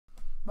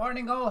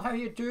Morning all, how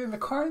you doing?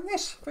 Recording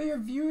this for your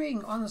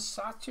viewing on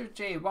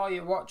Saturday while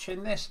you're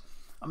watching this.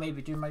 I may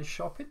be doing my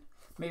shopping,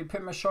 maybe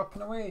putting my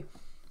shopping away,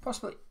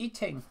 possibly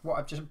eating what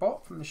I've just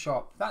bought from the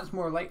shop. That's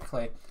more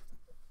likely.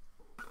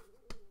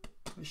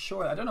 It's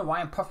showing. I don't know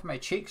why I'm puffing my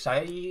cheeks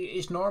out.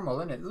 It's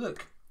normal, isn't it?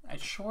 Look,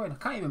 it's showing. I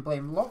can't even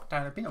blame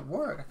lockdown. I've been at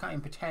work. I can't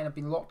even pretend I've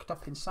been locked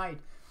up inside.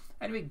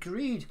 Anyway,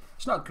 greed.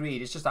 It's not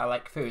greed, it's just I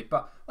like food,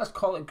 but let's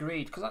call it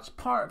greed because that's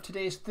part of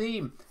today's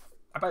theme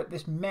about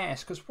this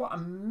mess, because what a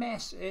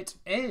mess it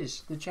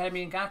is, the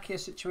Jeremy Ngakia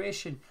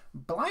situation.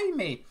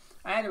 Blimey.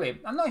 Anyway,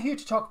 I'm not here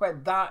to talk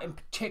about that in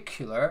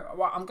particular.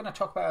 Well, I'm going to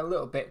talk about it a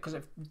little bit because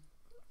it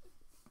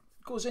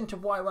goes into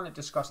what I want to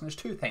discuss, and there's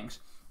two things.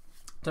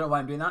 Don't know why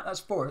I'm doing that. That's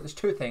four. There's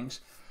two things.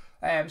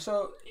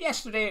 So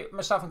yesterday,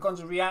 myself and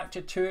Gonzo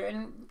reacted to it,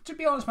 and to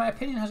be honest, my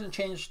opinion hasn't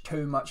changed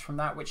too much from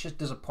that, which is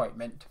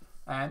disappointment.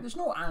 There's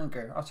no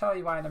anger. I'll tell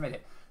you why in a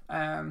minute.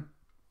 And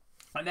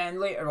then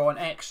later on,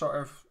 X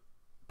sort of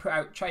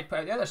tried to put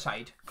out the other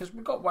side, because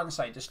we got one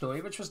side of the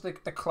story, which was the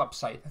club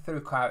side, the through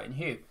Quiet and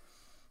Hugh,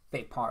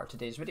 big part of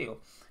today's video.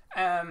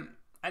 And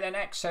then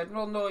X said,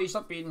 well, no, he's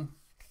not been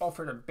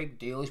offered a big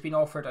deal. He's been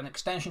offered an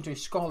extension to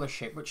his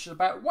scholarship, which is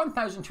about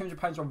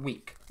 £1,200 a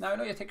week. Now I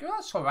know you're thinking, well,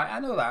 that's all right, I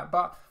know that,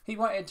 but he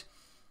wanted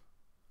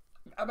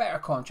a better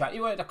contract. He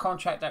wanted a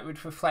contract that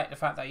would reflect the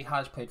fact that he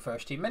has played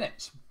first team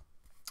minutes.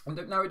 And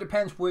now it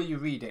depends where you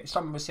read it.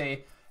 Some would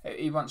say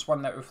he wants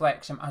one that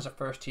reflects him as a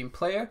first team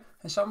player,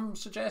 and some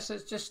suggest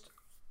it's just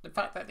the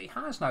fact that he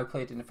has now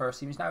played in the first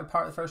team. He's now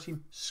part of the first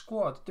team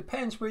squad.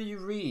 Depends where you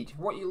read,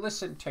 what you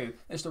listen to,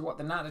 as to what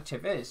the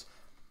narrative is.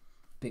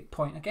 Big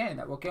point again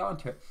that we'll get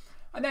onto it.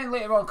 And then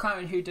later on,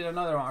 Karen Hugh did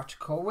another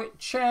article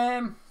which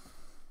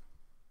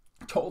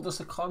told us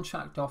the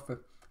contract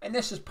offer. And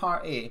this is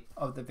part A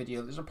of the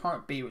video. There's a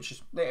part B which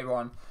is later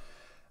on.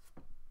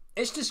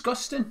 It's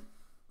disgusting.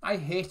 I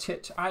hate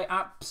it. I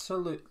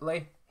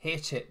absolutely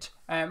hate it.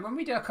 When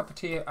we did a cup of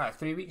tea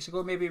 3 weeks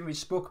ago, maybe we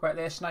spoke about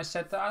this, and I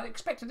said that I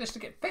expected this to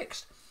get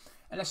fixed.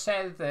 And I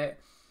said that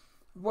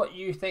what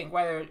you think,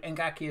 whether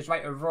Ngakia is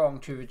right or wrong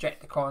to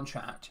reject the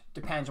contract,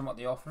 depends on what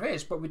the offer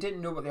is. But we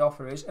didn't know what the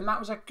offer is, and that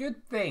was a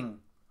good thing.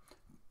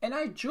 And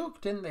I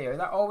joked in there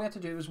that all we had to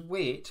do was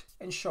wait,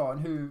 and Sean,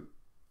 who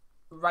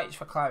writes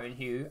for Claret and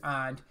Hugh,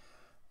 and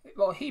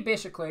well, he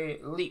basically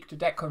leaked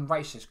Declan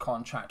Rice's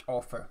contract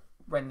offer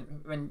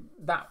when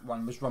that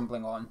one was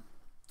rumbling on.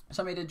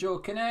 So I made a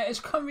joke, and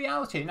it's come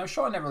reality. Now,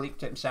 Sean never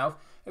leaked it himself.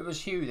 It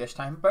was Hugh this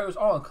time, but it was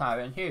all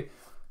Claret and Hugh.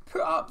 Put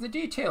up the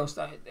details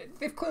that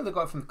they've clearly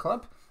got from the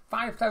club.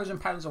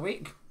 £5,000 a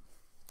week.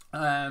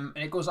 And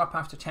it goes up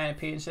after 10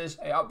 appearances,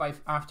 up by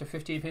after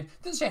 15 appearances.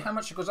 Doesn't say how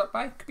much it goes up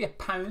by. Could be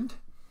 £1.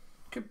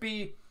 Could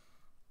be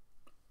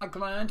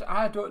 £1,000.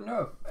 I don't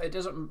know. It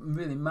doesn't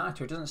really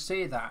matter. It doesn't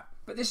say that.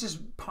 But this is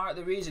part of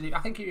the reason. I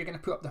think if you're going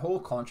to put up the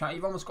whole contract,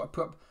 you've almost got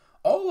to put up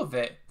all of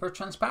it for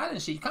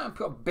transparency. You can't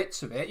put up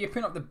bits of it. You're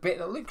putting up the bit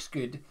that looks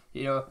good,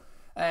 you know.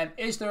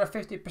 Is there a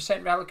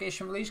 50%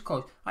 relegation release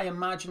clause? I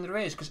imagine there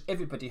is, because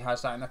everybody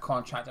has that in their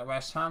contract at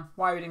West Ham.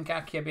 Why would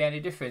Ngakia be any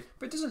different?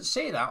 But it doesn't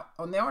say that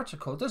on the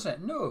article, does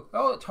it? No.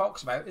 All it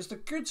talks about is the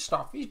good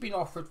stuff. He's been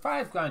offered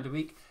 £5,000 a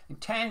week and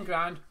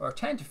 £10,000 or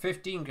 10 to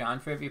 15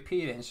 grand for every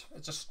appearance.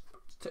 It's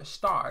a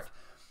start.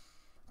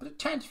 But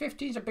 10 to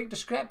 15 is a big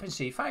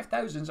discrepancy.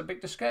 5,000 is a big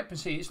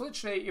discrepancy. It's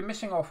literally, you're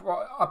missing off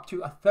up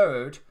to a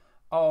third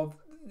of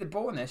the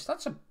bonus.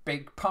 That's a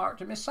big part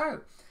to miss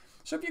out.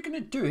 So if you're going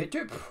to do it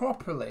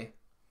properly.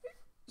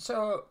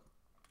 So,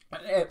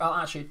 well,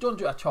 actually, don't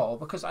do it at all,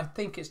 because I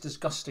think it's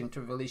disgusting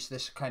to release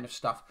this kind of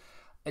stuff.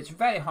 It's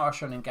very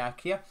harsh on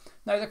Ngakia.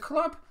 Now, the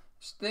club,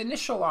 the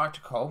initial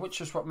article,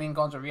 which is what me and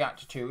Gonzo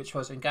reacted to, which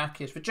was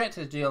Ngakia's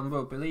rejected the deal and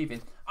will be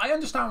leaving. I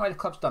understand why the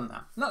club's done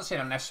that. I'm not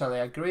saying I necessarily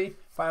agree,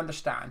 but I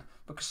understand,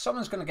 because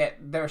someone's going to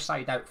get their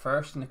side out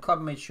first, and the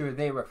club made sure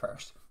they were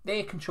first.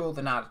 They control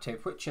the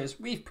narrative, which is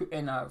we've put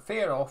in a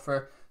fair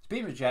offer, it's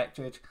been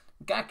rejected,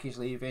 Ngakia's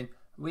leaving,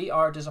 we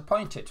are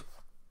disappointed.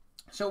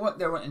 So what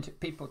they're wanting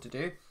people to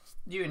do,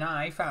 you and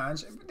I,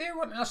 fans, they're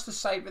wanting us to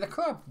side with the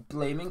club,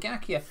 blaming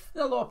Ngakia.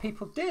 And a lot of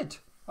people did.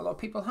 A lot of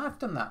people have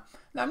done that.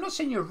 Now, I'm not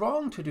saying you're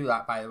wrong to do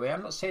that, by the way.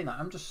 I'm not saying that.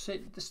 I'm just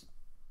saying, just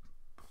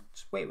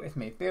wait with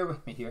me, bear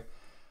with me here.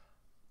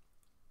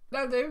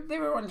 Now, they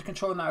were wanting to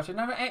control the narrative.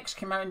 Now, X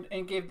came out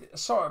and gave,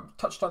 sort of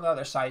touched on the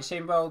other side,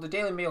 saying, well, the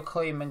Daily Mail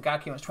claim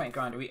Ngakia wants 20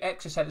 grand a week.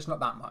 X has said it's not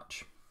that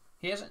much.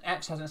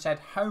 X hasn't said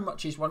how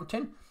much he's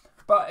wanting,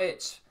 but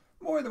it's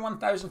more than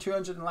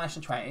 1,200 and less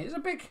than 20. There's a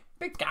big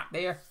gap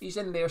there. He's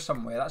in there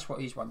somewhere. That's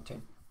what he's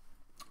wanting.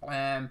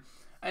 And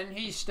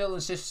he still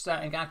insists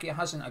that Ngakia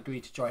hasn't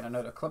agreed to join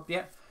another club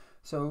yet.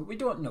 So we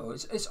don't know.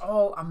 It's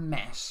all a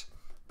mess.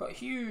 But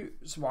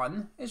Hugh's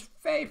one is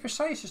very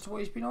precise as to what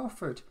he's been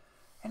offered.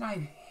 And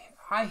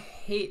I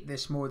hate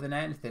this more than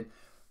anything.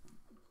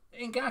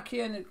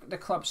 Ngakia and the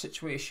club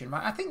situation,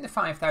 right? I think the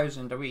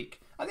 5,000 a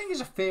week, I think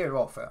is a fair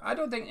offer. I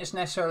don't think it's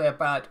necessarily a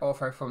bad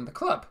offer from the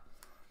club.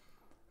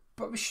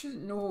 But we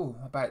shouldn't know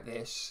about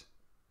this.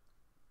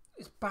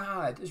 It's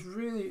bad.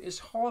 It's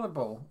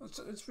horrible.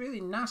 It's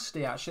really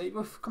nasty, actually.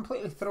 We've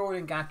completely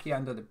thrown Ngakia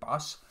under the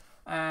bus.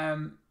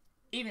 Even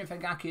if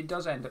Ngakia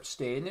does end up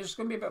staying, there's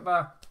going to be a bit of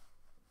a,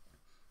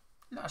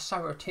 not a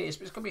sour taste,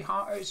 but it's going to be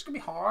hard. It's going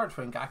to be hard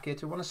for Ngakia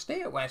to want to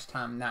stay at West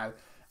Ham now,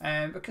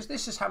 because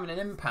this is having an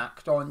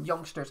impact on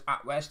youngsters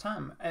at West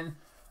Ham. And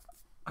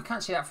I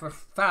can't say that for a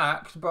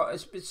fact,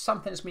 but it's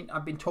something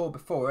I've been told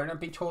before, and I've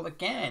been told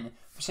again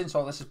since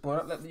all this is blown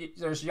up, that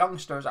there's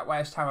youngsters at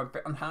West Ham a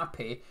bit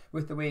unhappy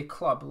with the way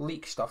club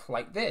leak stuff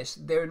like this.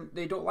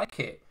 They don't like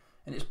it,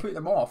 and it's put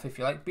them off, if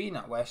you like, being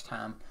at West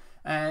Ham.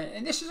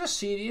 And this is a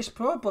serious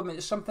problem.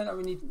 It's something that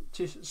we need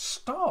to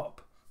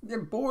stop. The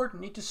board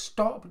need to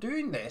stop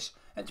doing this.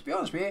 And to be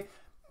honest with you,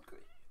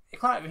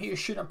 Clive here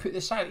shouldn't have put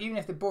this out. Even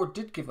if the board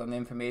did give them the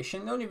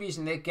information, the only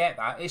reason they get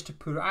that is to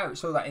put it out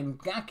so that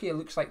Ngakia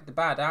looks like the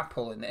bad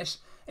apple in this,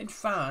 and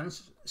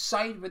fans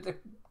side with the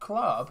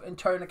club and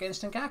turn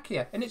against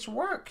Ngakia. And it's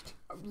worked.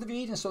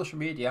 Reading social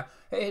media,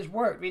 it has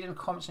worked. Reading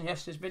comments on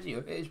yesterday's video,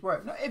 it has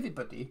worked. Not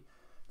everybody.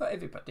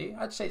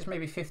 I'd say it's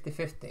maybe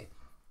 50-50.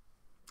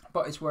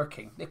 But it's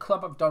working. The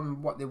club have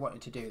done what they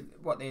wanted to do,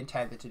 what they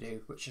intended to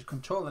do, which is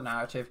control the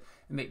narrative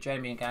and make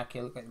Jeremy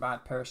Ngakia look like the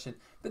bad person.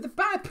 But the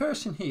bad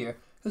person here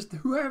is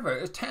whoever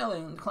is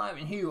telling Clive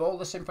and Hugh all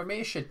this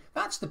information.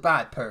 That's the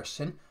bad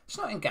person. It's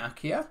not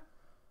Ngakia.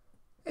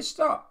 It's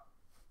not.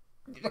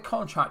 The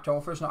contract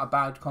offer is not a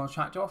bad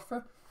contract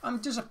offer. I'm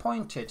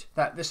disappointed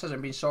that this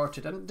hasn't been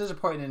sorted. I'm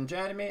disappointed in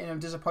Jeremy, and I'm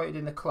disappointed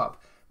in the club,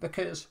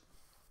 because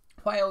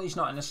while he's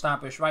not an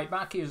established right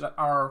back, he is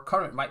our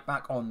current right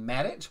back on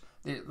merit.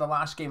 The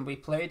last game we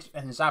played,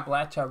 and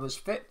Zabaleta was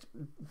fit,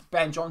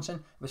 Ben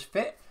Johnson was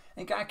fit,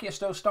 and Ngakia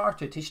still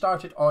started. He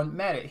started on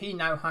merit. He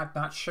now had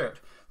that shirt.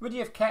 Would he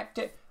have kept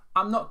it?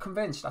 I'm not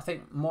convinced. I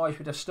think Moyes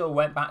would have still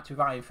went back to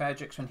Ryan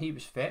Fredericks when he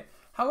was fit.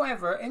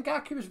 However,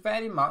 Ngakia was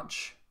very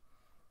much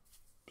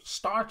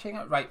starting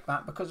at right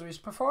back because of his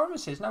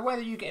performances. Now,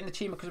 whether you get in the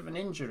team because of an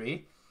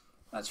injury,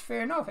 that's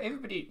fair enough.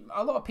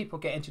 A lot of people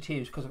get into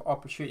teams because of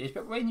opportunities,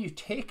 but when you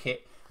take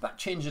it, that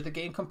changes the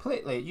game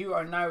completely. You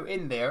are now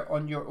in there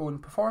on your own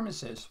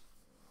performances.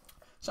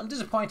 So I'm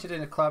disappointed in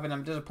the club, and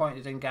I'm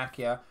disappointed in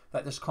Ngakia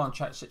that this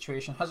contract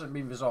situation hasn't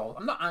been resolved.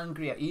 I'm not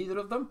angry at either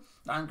of them.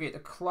 I'm angry at the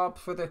club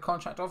for the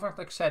contract offer.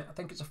 Like I said, I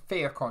think it's a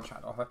fair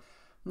contract offer.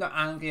 I'm not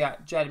angry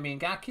at Jeremy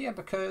Ngakia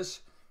because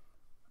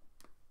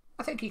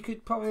I think he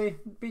could probably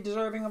be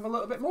deserving of a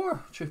little bit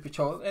more, truth be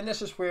told. And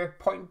this is where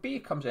point B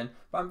comes in.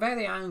 But I'm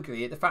very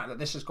angry at the fact that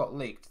this has got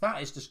leaked.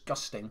 That is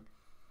disgusting.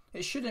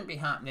 It shouldn't be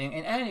happening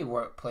in any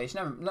workplace,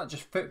 not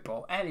just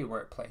football, any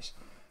workplace.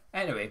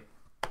 Anyway,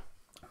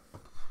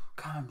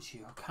 calm,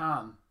 Gio,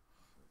 calm.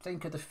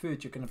 Think of the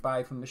food you're going to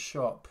buy from the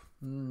shop.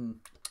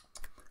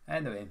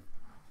 Anyway,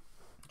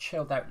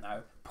 chilled out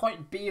now.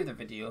 Point B of the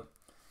video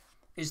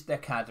is the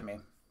academy.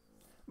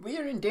 We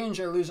are in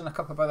danger of losing a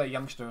couple of other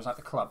youngsters at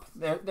the club.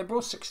 They're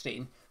both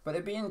 16, but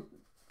they're being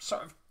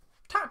sort of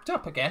tapped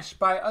up, I guess,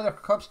 by other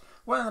clubs.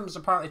 One of them has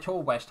apparently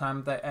told West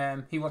Ham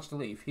that he wants to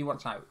leave. He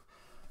wants out.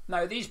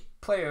 Now, these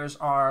players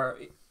are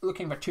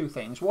looking for two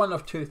things. One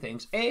of two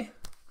things. A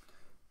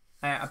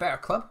better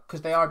club,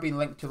 because they are being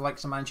linked to the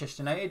likes of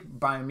Manchester United,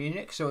 Bayern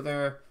Munich, so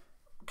they're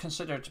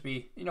considered to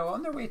be,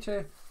 on their way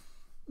to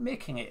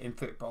making it in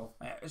football.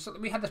 So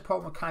we had this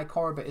problem with Kai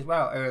Corbett as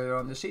well earlier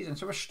on the season,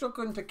 so we're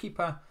struggling to keep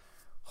a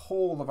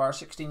whole of our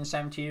 16 and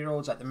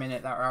 17-year-olds at the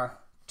minute that are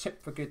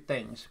tipped for good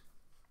things.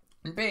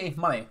 And B,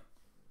 money.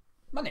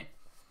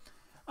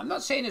 I'm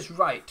not saying it's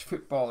right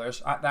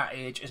footballers at that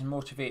age is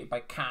motivated by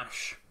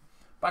cash,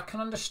 but I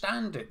can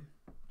understand it,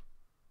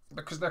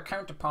 because their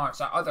counterparts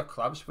at other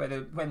clubs, when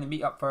they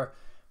meet up for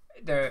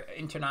their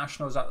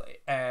internationals at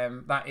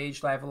that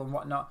age level and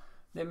whatnot,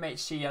 they might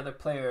see other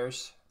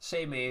players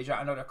same age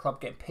at another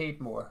club getting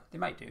paid more. They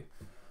might do,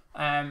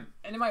 and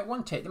they might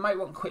want it. They might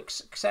want quick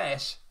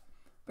success,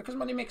 because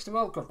money makes the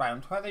world go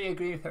round. Whether you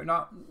agree with it or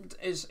not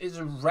is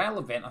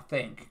irrelevant, I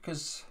think,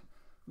 because,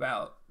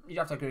 well, you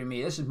have to agree with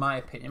me. This is my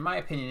opinion. My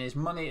opinion is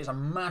money is a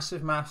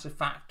massive, massive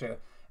factor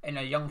in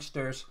a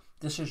youngster's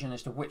decision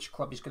as to which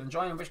club he's going to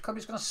join and which club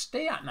he's going to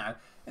stay at now.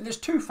 And there's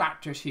two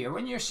factors here.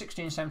 When you're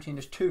 16, 17,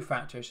 there's two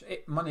factors.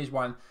 Money's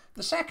one.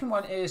 The second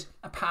one is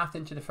a path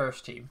into the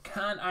first team.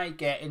 Can I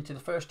get into the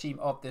first team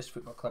of this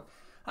football club?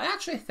 I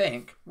actually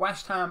think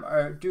West Ham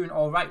are doing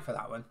all right for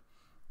that one.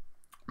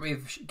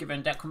 We've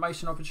given Declan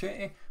Rice an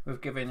opportunity.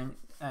 We've given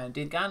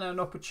Dane Gana an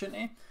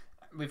opportunity.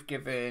 We've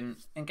given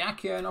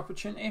Ngakia an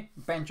opportunity.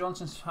 Ben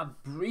Johnson's had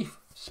brief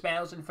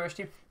spells in the first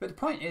team. But the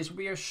point is,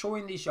 we are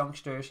showing these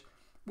youngsters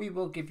we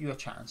will give you a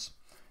chance.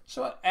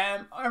 So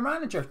our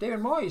manager, David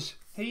Moyes,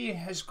 he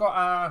has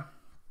got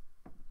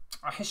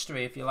a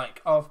history, if you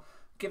like, of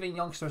giving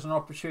youngsters an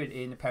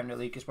opportunity in the Premier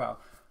League as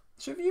well.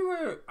 So if you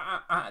were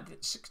at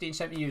 16,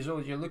 17 years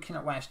old, you're looking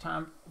at West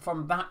Ham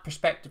from that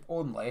perspective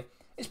only,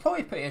 it's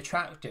probably pretty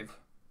attractive.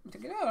 I'm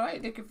thinking, all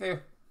right, they give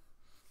their...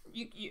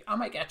 I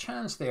might get a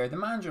chance there. The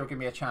manager will give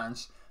me a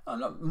chance. I'm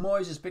not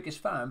Moyes' biggest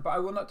fan, but I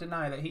will not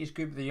deny that he's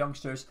good with the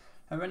youngsters.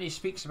 And when he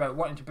speaks about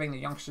wanting to bring the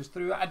youngsters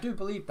through, I do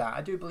believe that.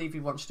 I do believe he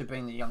wants to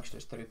bring the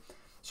youngsters through.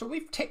 So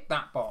we've ticked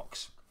that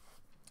box.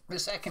 The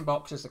second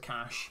box is the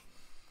cash.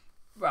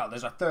 Well,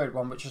 there's a third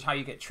one, which is how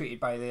you get treated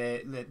by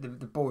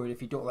the board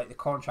if you don't like the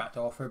contract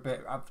offer,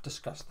 but I've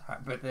discussed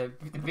that. But the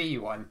V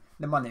one,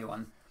 the money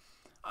one,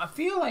 I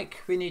feel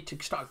like we need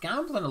to start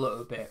gambling a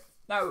little bit.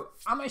 Now,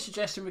 am I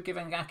suggesting we're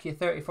giving Ngakia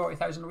 30,000,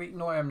 40,000 a week?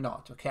 No, I am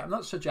not. Okay, I'm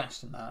not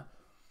suggesting that.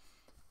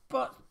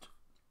 But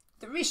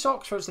the Reece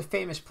Oxford's the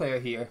famous player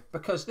here,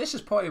 because this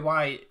is probably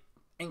why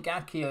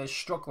Ngakia is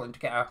struggling to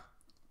get a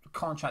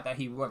contract that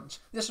he wants.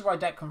 This is why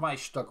Declan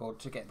Rice struggled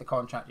to get the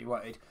contract he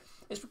wanted.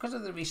 It's because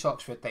of the Reece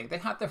Oxford thing. They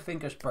had their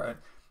fingers burnt.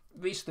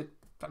 Reece looked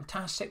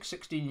fantastic,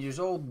 16 years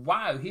old.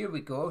 Wow, here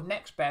we go.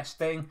 Next best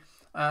thing.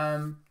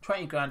 20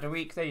 grand a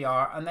week, there you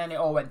are. And then it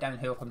all went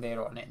downhill from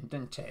there on in,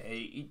 didn't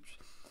it?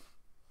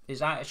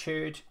 His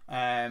attitude,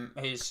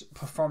 his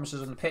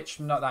performances on the pitch,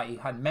 not that he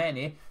had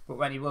many, but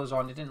when he was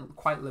on, he didn't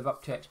quite live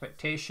up to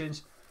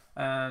expectations.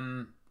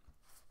 And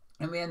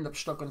we ended up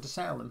struggling to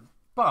sell him.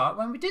 But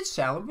when we did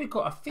sell him, we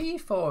got a fee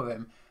for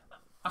him.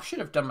 I should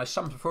have done my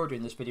sums before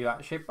doing this video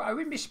actually, but I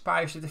wouldn't be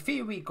surprised if the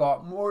fee we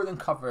got more than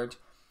covered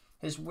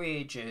his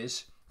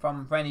wages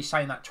from when he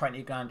signed that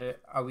 20 grand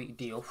a week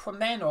deal. From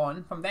then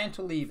on, from then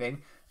to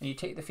leaving, and you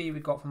take the fee we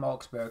got from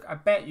Augsburg, I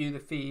bet you the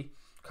fee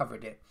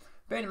covered it.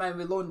 Bear in mind,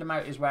 we loaned them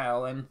out as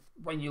well, and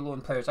when you loan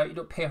players out, you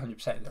don't pay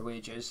 100% of their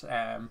wages.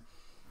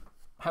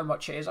 How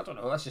much it is, I don't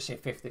know, let's just say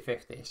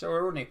 50-50. So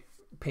we're only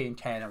paying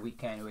 10 a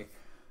week anyway.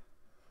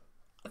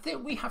 I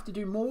think we have to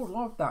do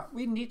more of that.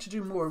 We need to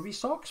do more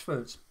Reece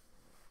Oxfords.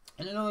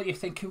 And I know you're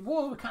thinking,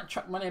 whoa, we can't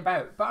chuck money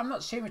about. But I'm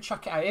not saying we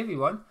chuck it at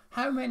everyone.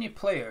 How many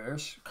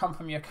players come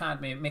from your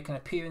academy and make an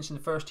appearance in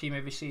the first team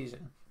every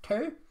season?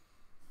 2?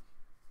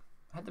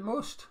 At the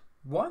most?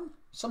 1?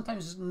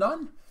 Sometimes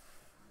none.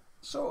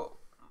 So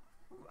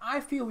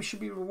I feel we should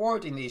be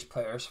rewarding these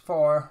players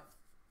for,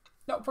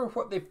 not for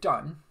what they've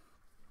done,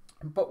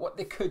 but what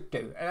they could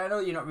do. And I know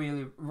you're not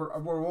really, a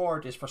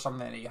reward is for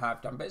something that you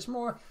have done, but it's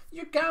more,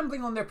 you're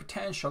gambling on their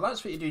potential.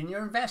 That's what you're doing.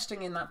 You're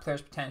investing in that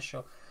player's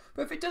potential.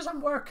 But if it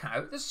doesn't work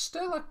out, there's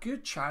still a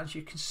good chance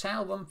you can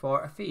sell them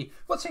for a fee.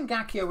 What's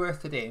Ngakia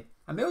worth today?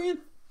 $1 million?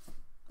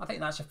 I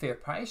think that's a fair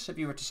price if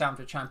you were to sell him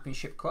to a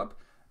championship club.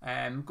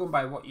 Going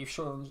by what he's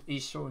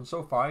shown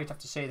so far, you'd have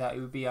to say that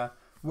it would be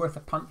worth a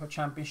punt for a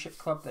championship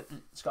club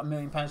that's got £1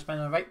 million spent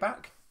on a right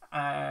back.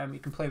 You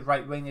can play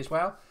right wing as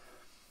well.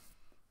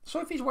 So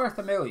if he's worth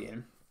 $1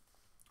 million,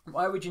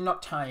 why would you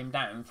not tie him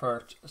down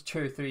for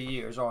 2 or 3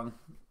 years on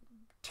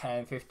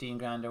 10, 15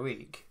 grand a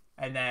week?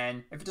 And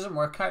then if it doesn't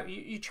work out,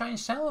 you try and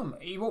sell him.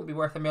 He won't be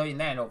worth $1 million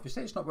then,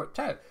 obviously. It's not worked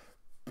out.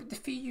 But the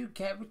fee you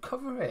get would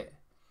cover it.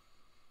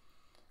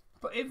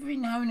 But every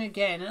now and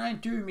again, and I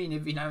do mean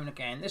every now and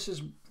again, this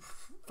is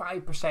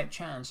 5%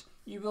 chance,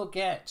 you will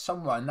get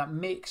someone that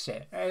makes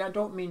it. And I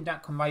don't mean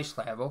Declan Rice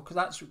level, because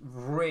that's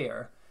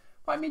rare.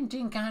 But I mean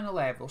Diangana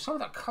level. Someone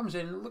that comes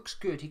in and looks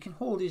good. He can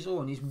hold his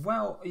own. He's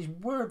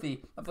worthy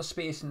of a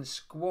space in the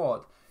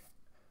squad.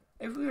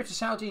 If we were to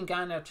sell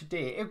Diangana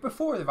today,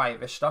 before the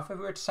virus stuff, if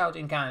we were to sell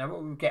Diangana,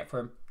 what would we get for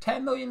him?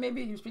 10 million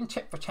maybe? He's been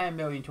tipped for 10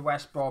 million to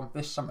West Brom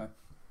this summer.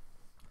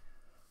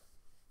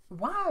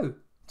 Wow!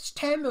 It's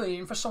 10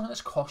 million for someone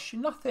that's cost you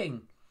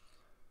nothing.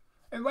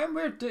 And when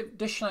we're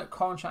dishing out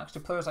contracts to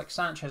players like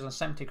Sanchez on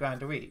 70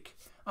 grand a week,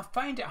 I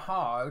find it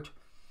hard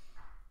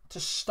to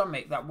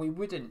stomach that we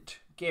wouldn't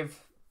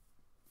give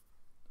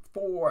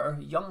 4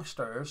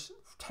 youngsters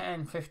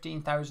 10,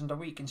 15,000 a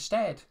week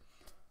instead.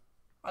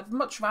 I'd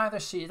much rather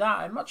see that.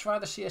 I'd much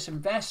rather see us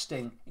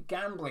investing,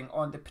 gambling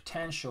on the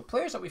potential.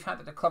 Players that we've had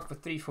at the club for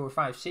 3, 4,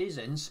 5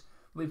 seasons,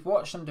 we've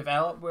watched them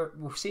develop,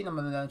 we've seen them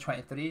in the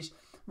under-23s,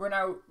 we're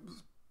now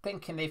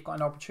thinking they've got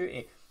an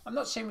opportunity. I'm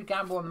not saying we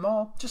gamble on them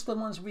all, just the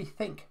ones we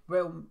think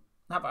will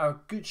have a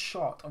good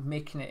shot of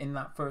making it in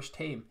that first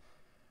team.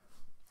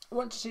 I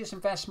want to see us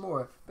invest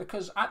more,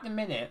 because at the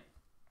minute,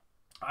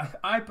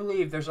 I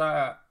believe there's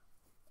an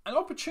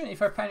opportunity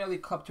for a Premier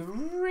League club to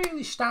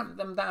really stamp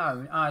them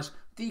down as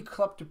the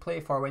club to play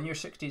for when you're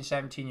 16,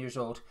 17 years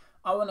old.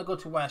 I want to go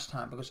to West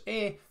Ham because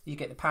A, you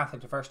get the path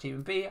into first team,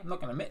 and B, I'm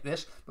not going to admit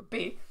this, but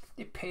B,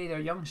 they pay their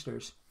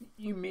youngsters.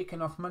 You make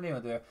enough money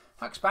on there.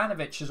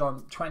 Haksabanovic is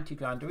on 20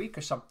 grand a week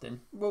or something.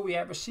 Will we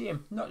ever see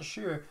him? Not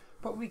sure,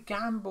 but we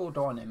gambled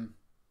on him.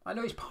 I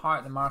know he's part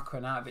of the Marko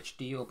Anavic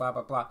deal, blah,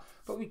 blah, blah,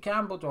 but we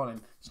gambled on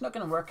him. It's not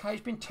going to work out.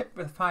 He's been tipped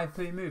with a 5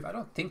 million move. I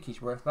don't think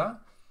he's worth that,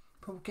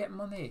 but we'll get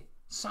money.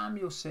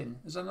 Samuelson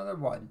is another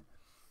one.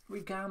 We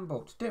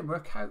gambled. Didn't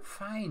work out,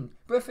 fine.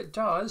 But if it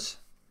does,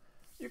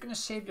 you're going to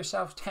save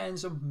yourself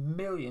tens of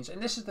millions.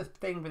 And this is the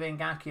thing with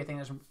Ngakia, I think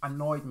that's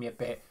annoyed me a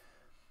bit,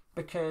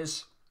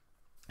 because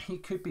he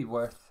could be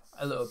worth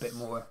a little bit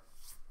more.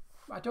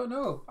 I don't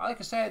know. Like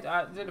I said,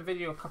 I did a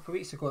video a couple of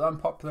weeks ago, the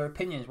unpopular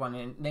opinions one,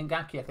 and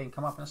Ngakia thing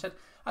come up, and I said,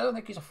 I don't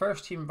think he's a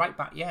first team right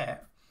back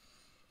yet,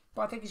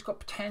 but I think he's got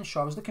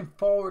potential. I was looking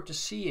forward to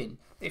seeing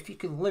if he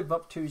could live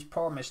up to his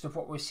promise of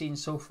what we've seen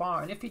so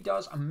far. And if he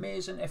does,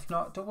 amazing. If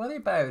not, don't worry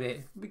about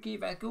it. We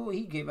gave it a go.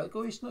 He gave it a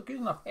go. It's not good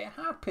enough. It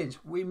happens.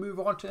 We move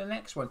on to the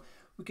next one.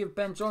 We give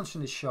Ben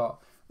Johnson his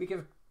shot. We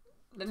give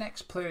the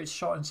next player his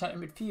shot in centre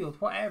midfield.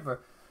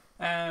 Whatever.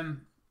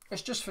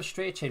 It's just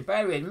frustrating. But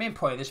anyway, the main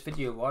point of this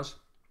video was,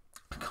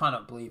 I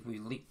cannot believe we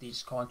leaked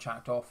this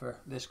contract offer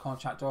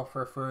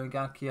for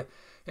Ngakia.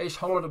 It's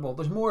horrible.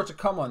 There's more to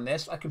come on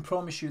this, I can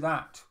promise you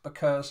that,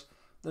 because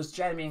there's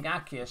Jeremy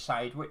Ngakia's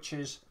side, which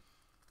is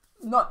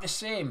not the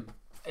same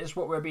as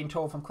what we're being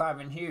told from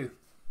Claver and Hugh.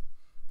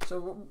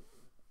 So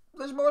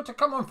there's more to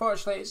come,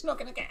 unfortunately. It's not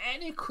going to get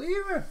any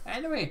clearer.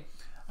 Anyway,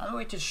 I'm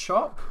going to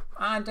shop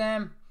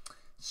and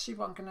see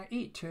what I'm going to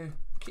eat to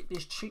keep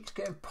these cheeks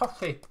getting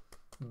puffy.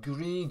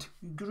 Greed.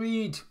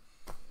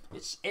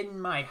 It's in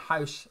my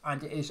house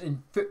and it is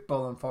in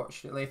football,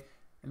 unfortunately.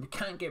 And we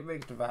can't get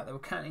rid of that. We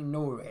can't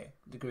ignore it,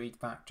 the greed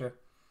factor.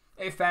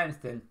 If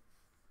anything,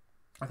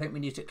 I think we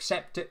need to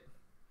accept it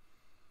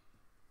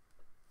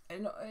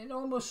and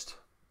almost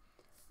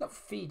not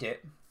feed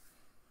it.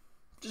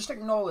 Just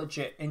acknowledge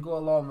it and go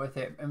along with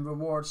it and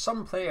reward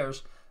some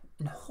players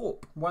and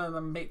hope one of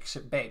them makes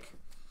it big.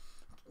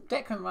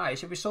 Declan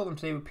Rice, if we sold them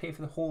today, would pay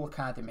for the whole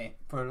academy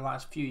for the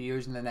last few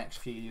years and the next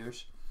few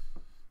years.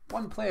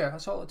 One player,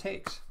 that's all it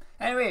takes.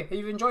 Anyway, if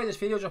you've enjoyed this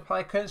video, drop a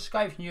like,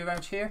 subscribe if you're new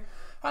around here,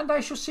 and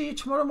I shall see you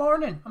tomorrow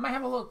morning. I might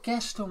have a little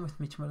guest on with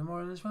me tomorrow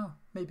morning as well,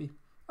 maybe.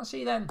 I'll see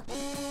you then.